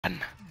And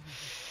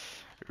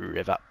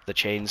rev up the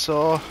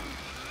chainsaw.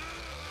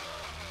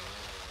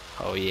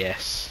 Oh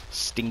yes,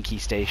 stinky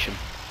station.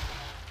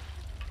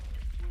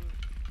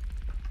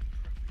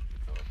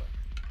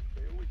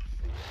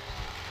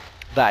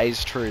 That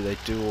is true, they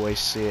do always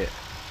see it.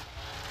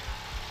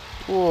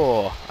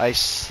 Oh, I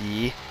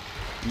see.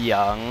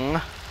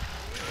 Young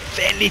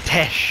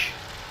Felitesh.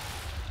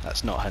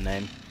 That's not her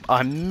name.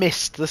 I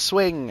missed the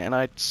swing and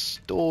I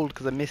stalled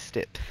because I missed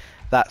it.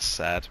 That's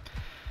sad.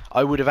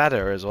 I would have had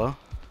her as well.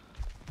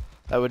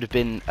 That would have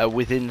been a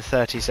within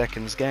 30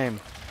 seconds game.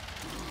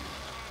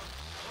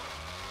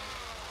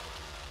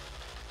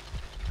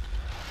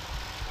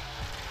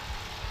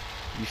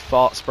 You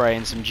fart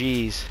spraying some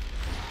G's.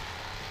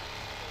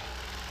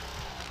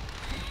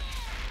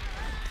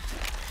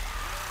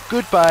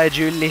 Goodbye,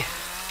 Julie.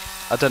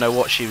 I don't know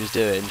what she was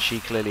doing. She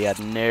clearly had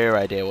no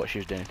idea what she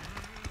was doing.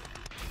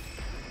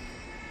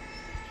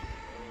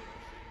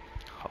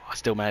 Oh, I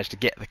still managed to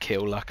get the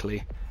kill,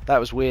 luckily. That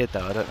was weird,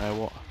 though. I don't know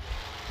what.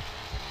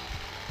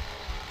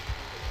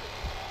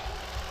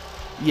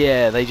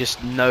 Yeah, they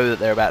just know that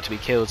they're about to be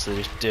killed, so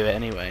they just do it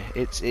anyway.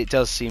 It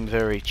does seem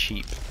very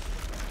cheap.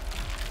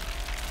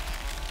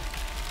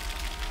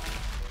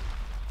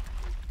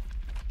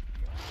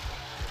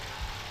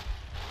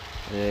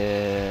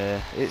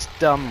 Yeah, it's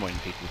dumb when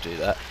people do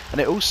that, and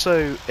it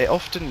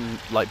often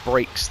like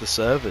breaks the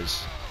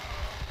servers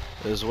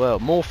as well.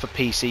 More for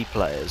PC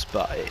players,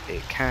 but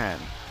it can.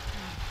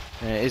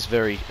 And it is a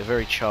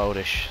very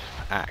childish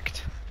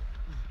act.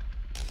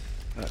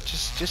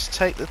 Just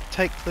take the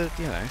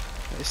you know,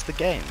 it's the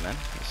game, man.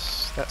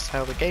 That's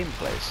how the game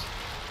plays.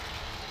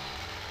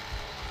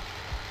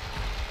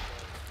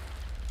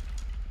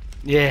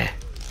 Yeah,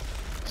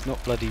 it's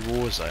not bloody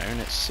Warzone.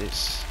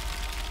 It's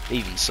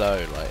even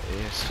so, like,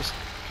 it's just,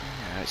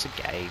 you know, it's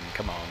a game,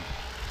 come on.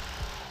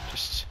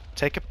 Just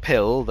take a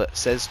pill that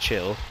says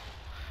chill.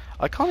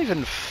 I can't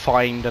even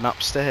find an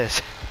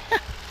upstairs.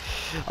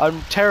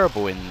 I'm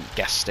terrible in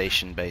gas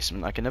station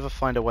basement. I can never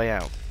find a way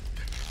out.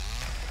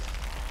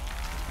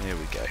 Here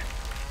we go.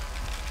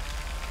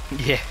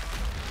 Yeah.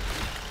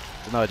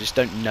 No, I just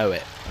don't know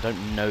it. I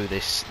don't know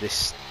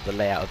the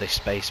layout of this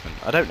basement.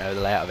 I don't know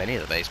the layout of any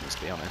of the basements,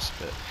 to be honest,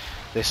 but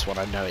this one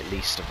I know at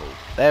least of all.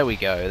 There we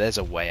go, there's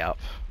a way up.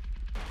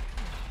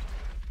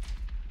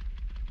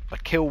 I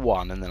kill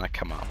one and then I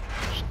come up,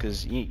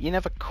 because you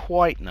never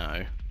quite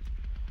know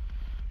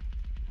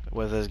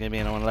whether there's going to be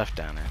anyone left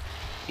down there.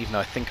 Even though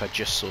I think I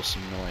just saw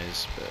some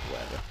noise, but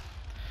whatever.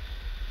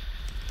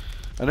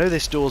 I know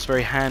this door's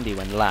very handy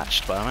when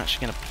latched, but I'm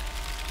actually going to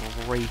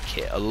break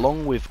it,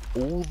 along with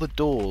all the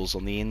doors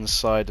on the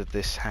inside of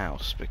this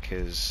house,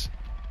 because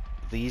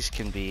these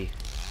can be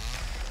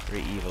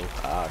very evil.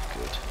 Ah,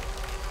 good.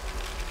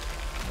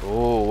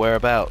 Oh,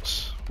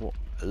 whereabouts? What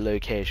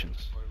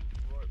locations?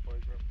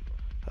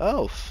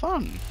 Oh,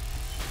 fun!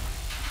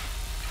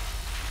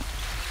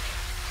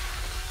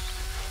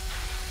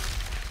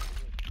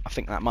 I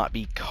think that might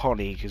be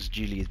Connie, because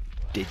Julia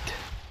did.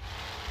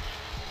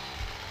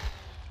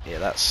 Yeah,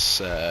 that's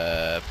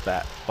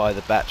by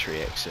the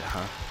battery exit,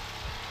 huh?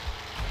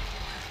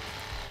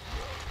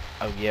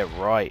 Oh yeah,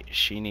 right.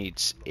 She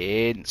needs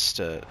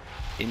insta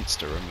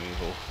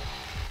removal.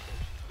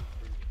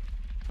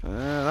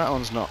 That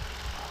one's not.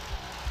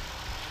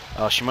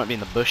 Oh, she might be in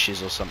the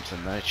bushes or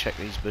something though. Check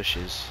these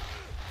bushes.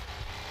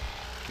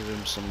 Give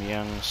him some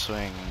young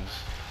swings.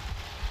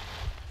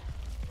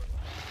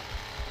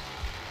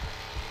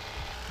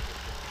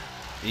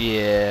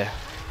 Yeah,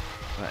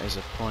 that is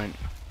a point.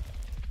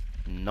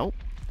 Nope.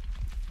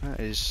 That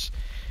is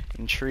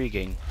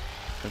intriguing.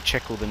 I'll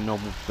check all the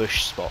normal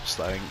bush spots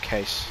though, in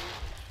case.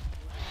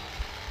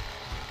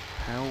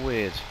 How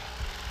weird.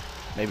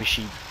 Maybe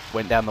she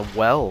went down the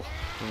well.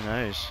 Who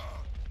knows?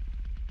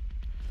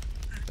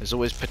 There's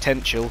always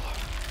potential.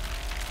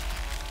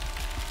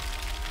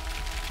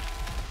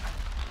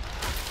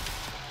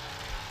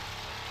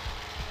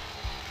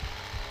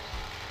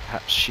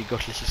 Perhaps she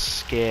got a little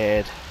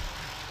scared.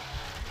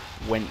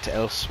 Went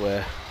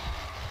elsewhere.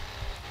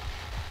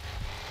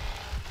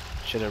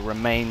 Should her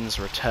remains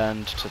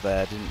returned to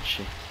there, didn't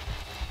she?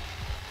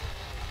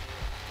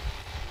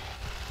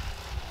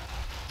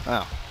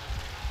 Oh.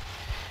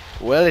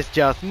 Well, it's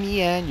just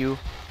me and you.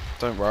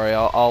 Don't worry,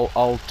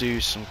 I'll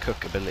do some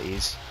cook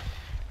abilities.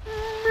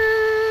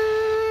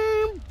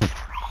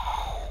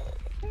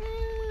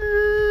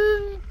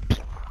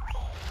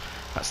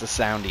 That's the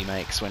sound he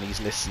makes when he's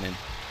listening.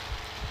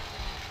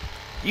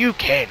 You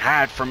can't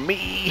hide from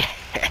me.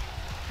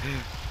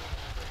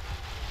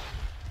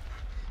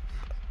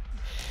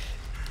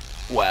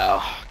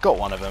 Well, got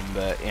one of them,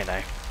 but you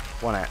know,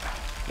 one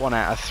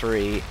out of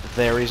three,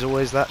 there is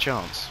always that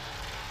chance.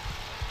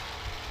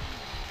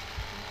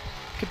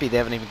 Could be they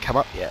haven't even come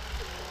up yet.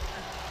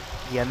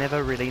 You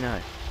never really know.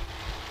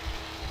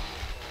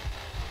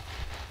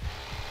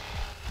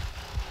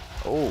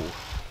 Oh.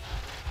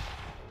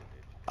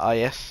 Ah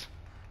yes.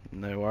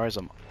 No worries,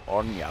 I'm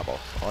on ya, boss.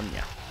 On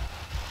ya.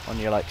 On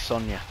ya like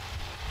Sonya.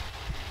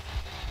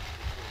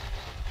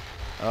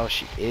 Oh,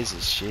 she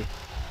is she?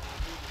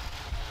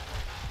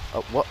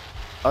 Oh, what?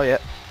 Oh yeah.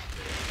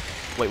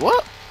 Wait,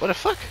 what? What the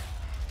fuck?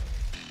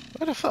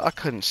 What the fuck? I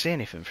couldn't see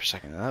anything for a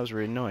second. That was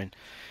really annoying.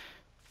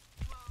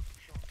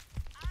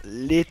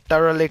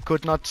 Literally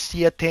could not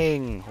see a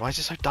thing. Why is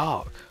it so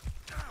dark?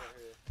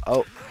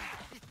 Oh,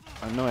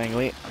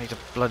 annoyingly, I need to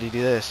bloody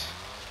do this.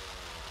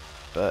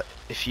 But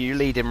if you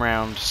lead him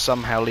round,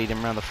 somehow lead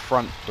him round the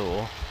front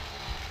door,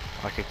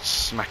 I could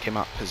smack him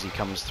up as he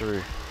comes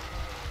through.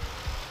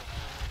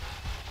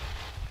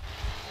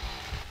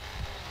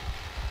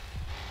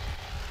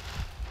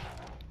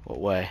 What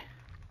way?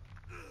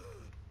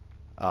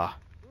 Ah.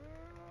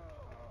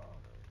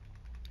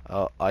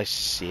 Oh, I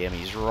see him.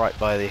 He's right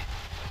by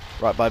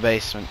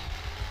basement.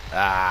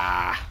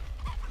 Ah,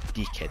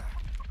 dickhead.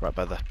 Right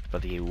by the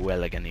bloody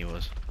well again he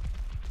was.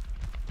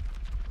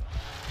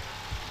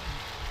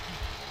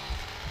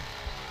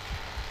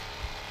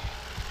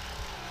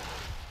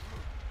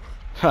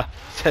 Huh,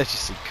 there's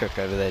just a cook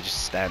over there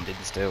just standing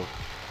still.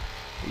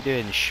 What are you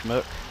doing,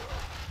 schmuck?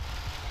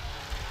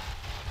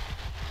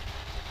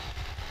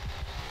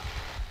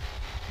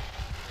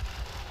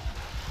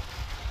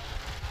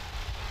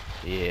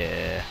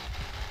 Yeah.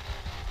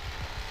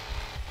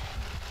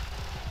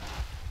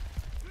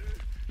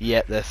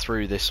 Yep, they're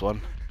through this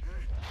one.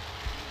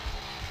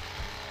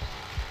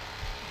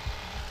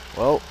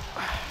 Well,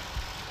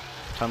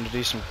 time to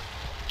do some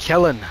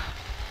killing.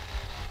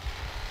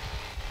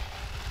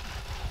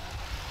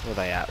 Where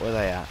they at? Where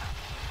they at?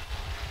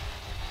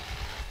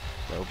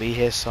 They'll be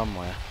here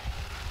somewhere.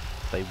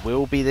 They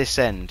will be this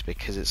end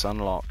because it's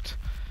unlocked.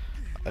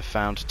 I've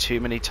found too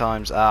many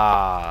times.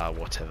 Ah,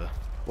 whatever.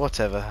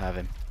 Whatever, have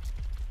him.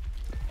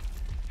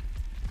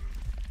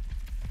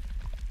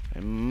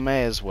 We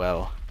may as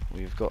well.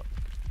 We've got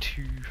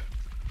two.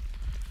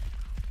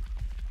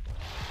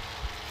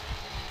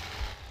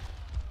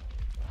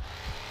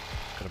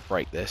 Gotta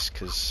break this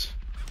because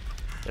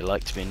they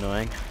like to be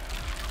annoying.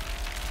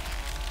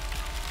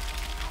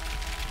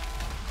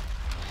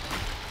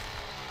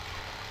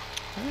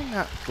 I don't think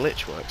that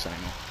glitch works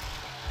anymore.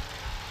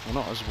 Well,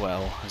 not as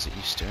well as it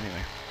used to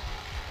anyway.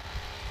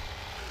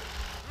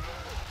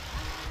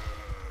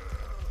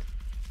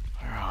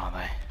 Where are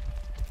they?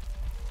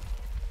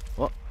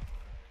 What?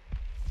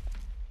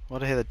 Why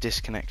do I hear the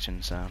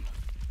disconnection sound?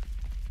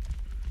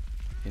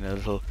 You know,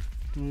 little...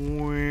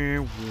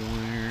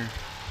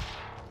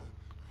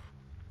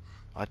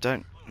 I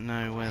don't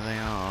know where they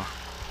are.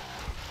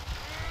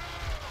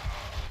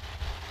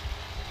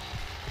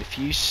 If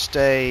you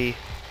stay...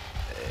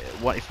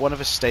 if one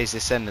of us stays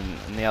this end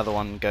and the other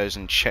one goes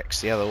and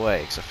checks the other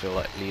way, because I feel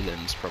like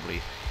Leland's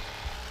probably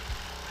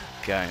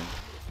going.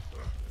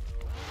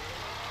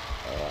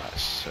 Oh,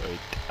 so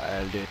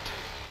I'll do it.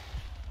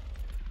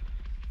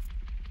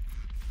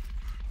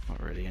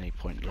 Not really any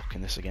point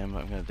looking this again, but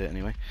I'm going to do it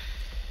anyway.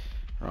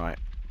 Right,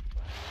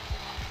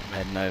 I'm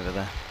heading over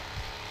there.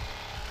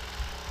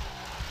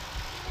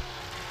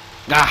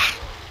 Ah!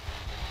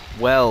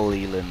 Well,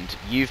 Leland,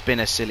 you've been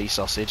a silly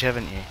sausage,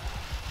 haven't you?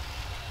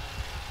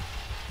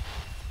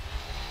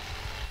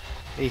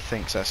 He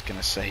thinks that's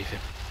gonna save him.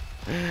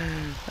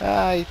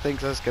 He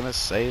thinks that's gonna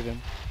save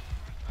him.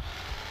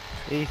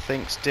 He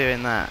thinks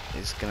doing that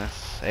is gonna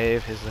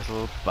save his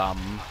little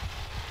bum.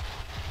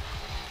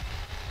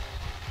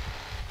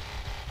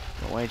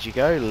 Well, where'd you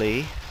go,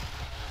 Lee?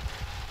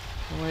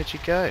 Where'd you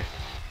go?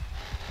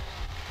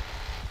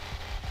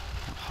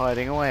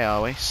 Hiding away,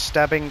 are we?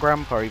 Stabbing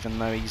Grandpa even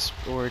though he's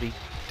already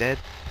dead?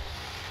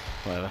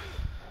 Whatever.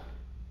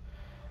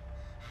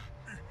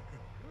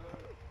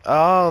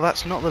 Oh,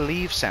 that's not the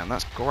leave sound,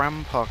 that's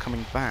Grandpa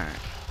coming back.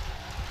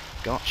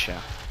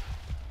 Gotcha.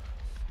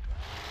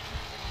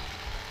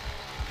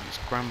 It's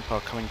Grandpa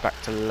coming back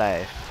to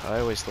life. I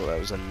always thought that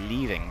was a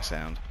leaving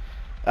sound.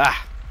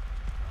 Ah!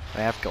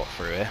 They have got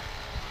through here.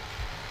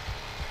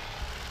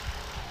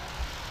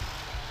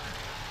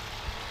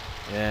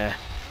 Yeah.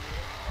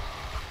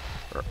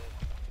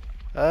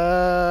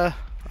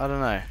 I don't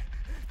know.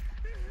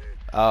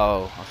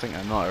 Oh, I think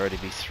they might already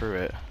be through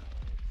it.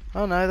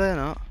 Oh no, they're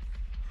not.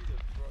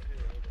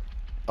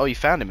 Oh, you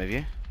found him, have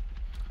you?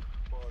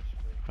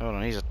 Hold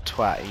on, he's a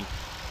twatty.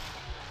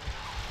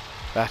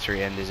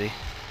 Battery end, is he?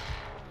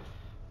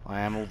 I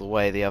am all the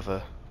way the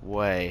other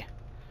way.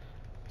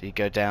 Did he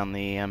go down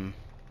the,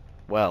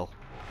 well?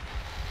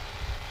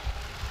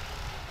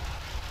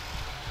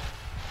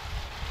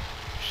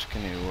 Just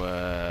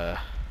gonna,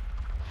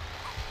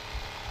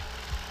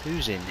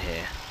 who's in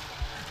here?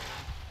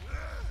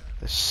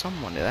 There's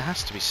someone, there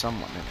has to be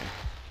someone in here.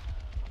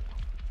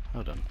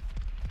 Hold on.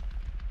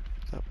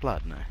 Is that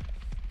blood? No.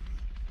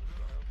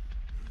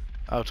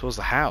 Oh, towards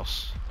the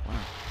house. Wow.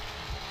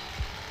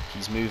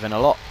 He's moving a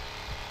lot.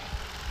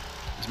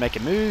 He's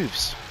making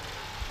moves.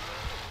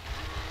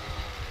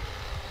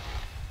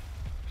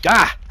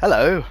 Ah!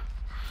 Hello!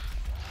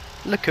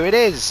 Look who it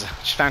is!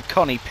 Just found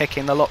Connie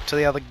picking the lock to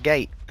the other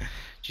gate.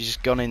 She's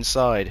just gone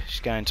inside. She's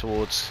going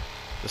towards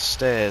the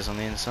stairs on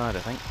the inside, I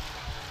think.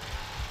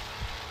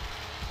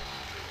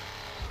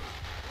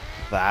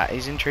 That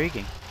is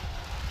intriguing.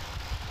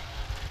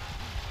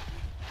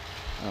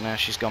 Oh, now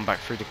she's gone back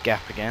through the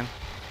gap again.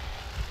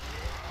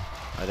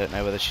 I don't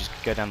know whether she's going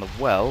to go down the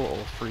well or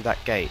through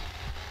that gate.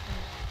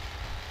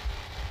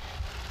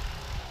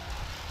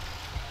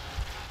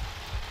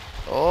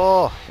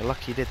 Oh, you're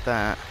lucky you did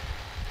that.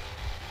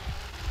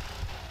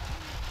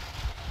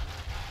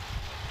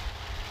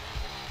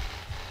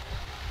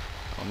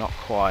 Oh, not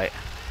quite.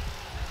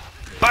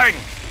 Bang!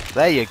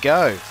 There you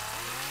go.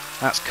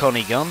 That's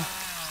Connie gone.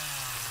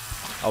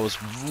 I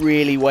was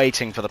really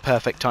waiting for the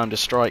perfect time to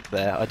strike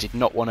there. I did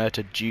not want her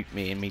to dupe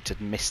me and me to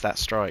miss that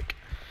strike.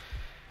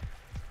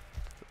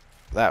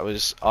 I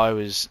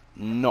was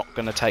not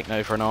going to take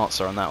no for an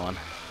answer on that one.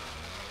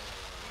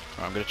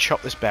 Right, I'm going to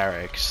chop this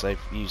barrier because they've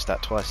used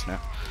that twice now.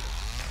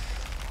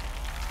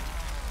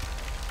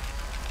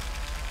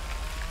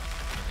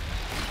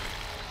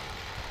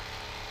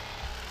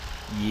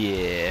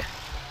 Yeah.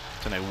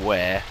 Don't know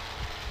where.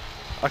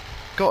 I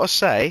gotta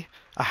say,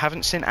 I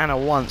haven't seen Anna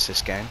once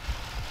this game.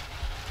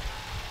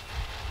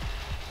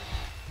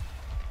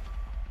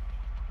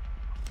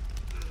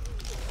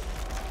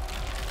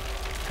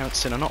 Haven't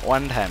seen her not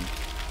one time.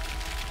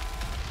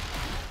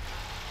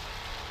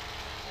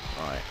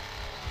 Right.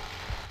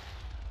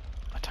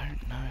 I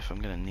don't know if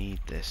I'm gonna need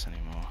this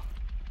anymore.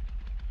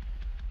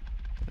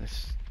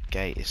 This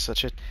gate is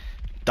such a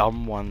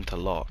dumb one to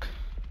lock.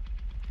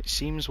 It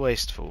seems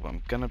wasteful, but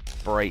I'm gonna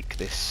break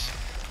this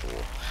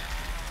door.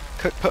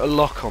 Could put a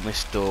lock on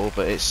this door,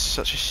 but it's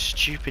such a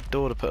stupid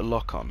door to put a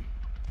lock on.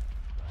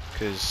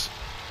 Because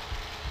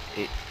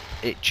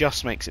it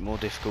just makes it more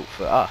difficult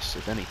for us,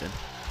 if anything.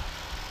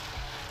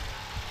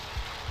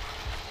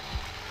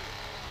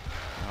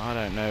 I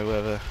don't know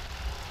whether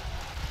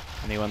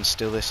anyone's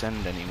still this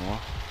end anymore.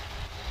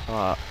 But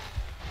I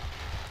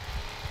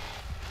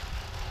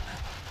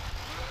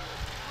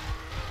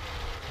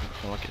don't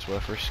feel like it's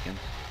worth risking.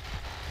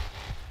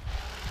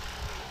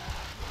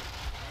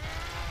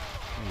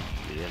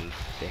 You little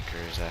thicker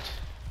is that?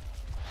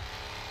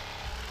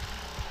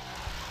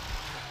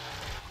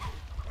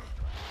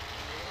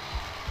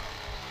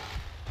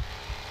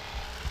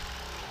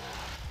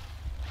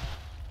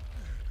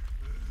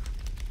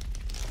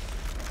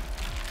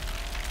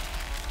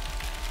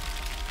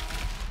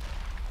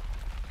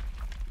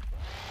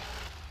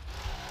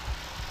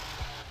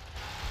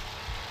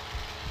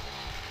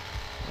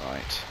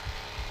 Right.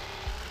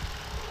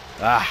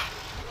 Ah!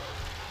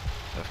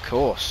 Of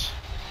course.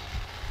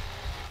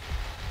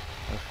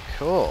 Of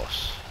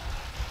course.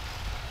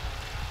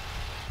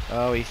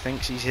 Oh, he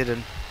thinks he's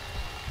hidden.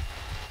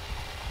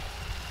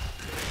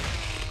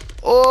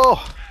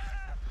 Oh!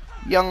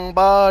 Young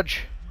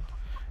barge!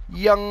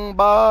 Young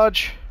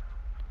barge!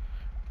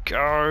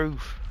 Go!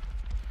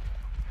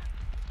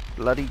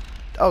 Bloody...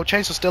 Oh,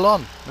 chainsaw's still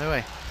on. No way.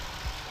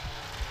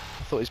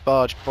 I thought his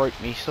barge broke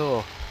me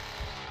saw.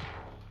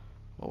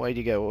 What way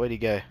do you go? What way do you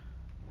go?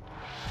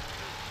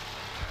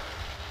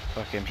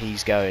 Fuck him,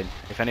 he's going.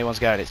 If anyone's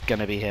going, it's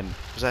gonna be him.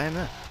 Was that him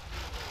there?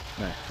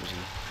 No, it was you.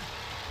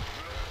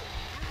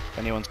 If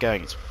anyone's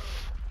going, it's...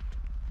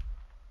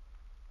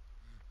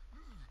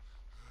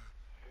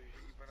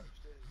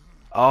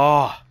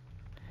 Oh!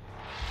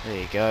 There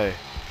you go.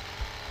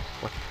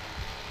 What?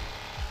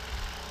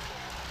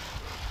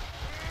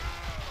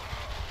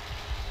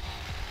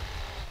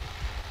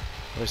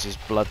 Where's his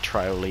blood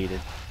trail leading?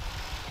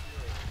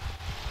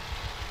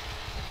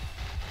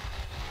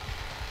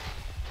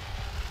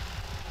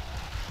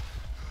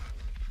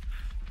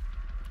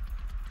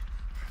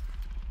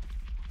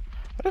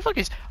 What the fuck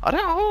is... I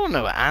don't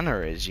know what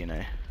Anna is, you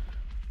know.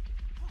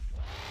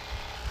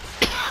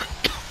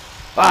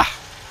 Ah!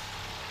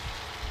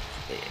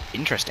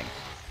 Interesting.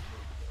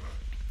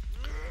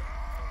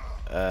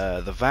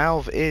 The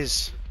valve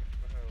is...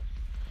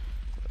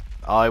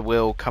 I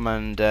will come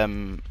and...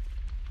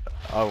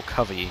 I will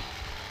cover you.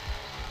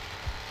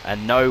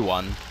 And no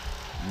one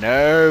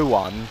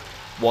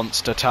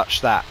wants to touch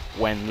that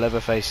when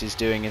Leatherface is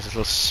doing his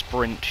little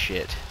sprint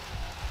shit.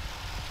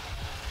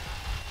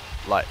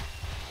 Like...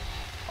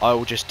 I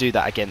will just do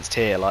that against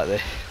here, like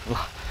this,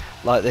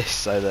 like this,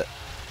 so that...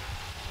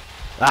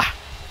 Ah!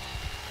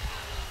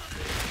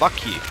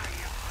 Fuck you.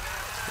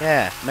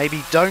 Yeah,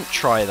 maybe don't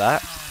try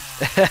that.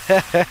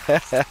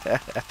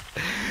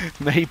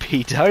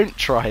 Maybe don't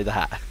try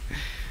that.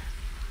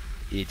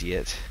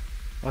 Idiot.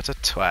 What a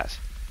twat.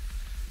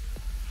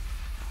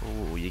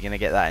 Ooh, you're gonna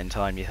get that in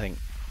time, you think?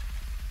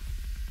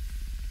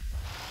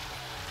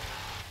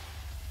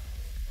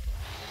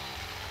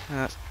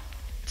 That's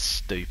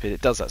stupid.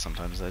 It does that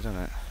sometimes though,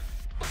 doesn't it?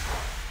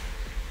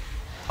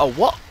 Oh,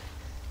 what?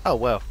 Oh,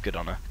 well, good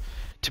on her.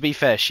 To be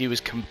fair, she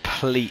was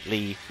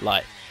completely,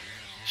 like...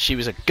 She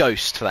was a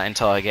ghost for that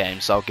entire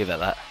game, so I'll give her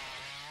that.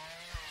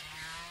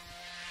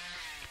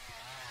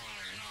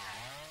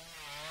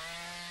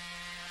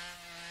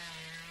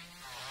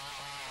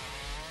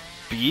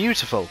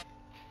 Beautiful!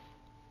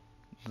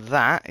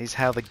 That is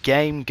how the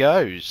game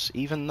goes,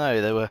 even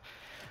though there were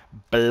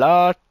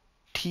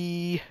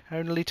bloody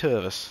only two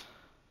of us.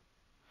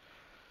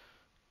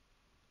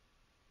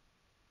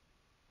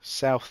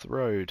 South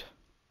Road.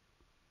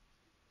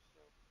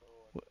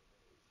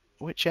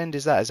 Which end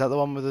is that? Is that the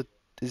one with the...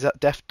 Is that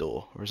Death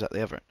Door? Or is that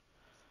the other end?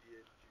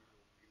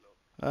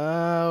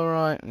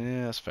 Alright,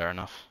 yeah, that's fair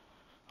enough.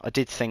 I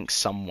did think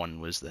someone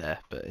was there,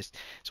 but it's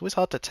always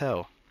hard to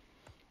tell.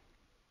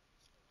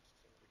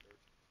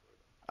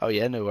 Oh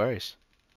yeah, no worries.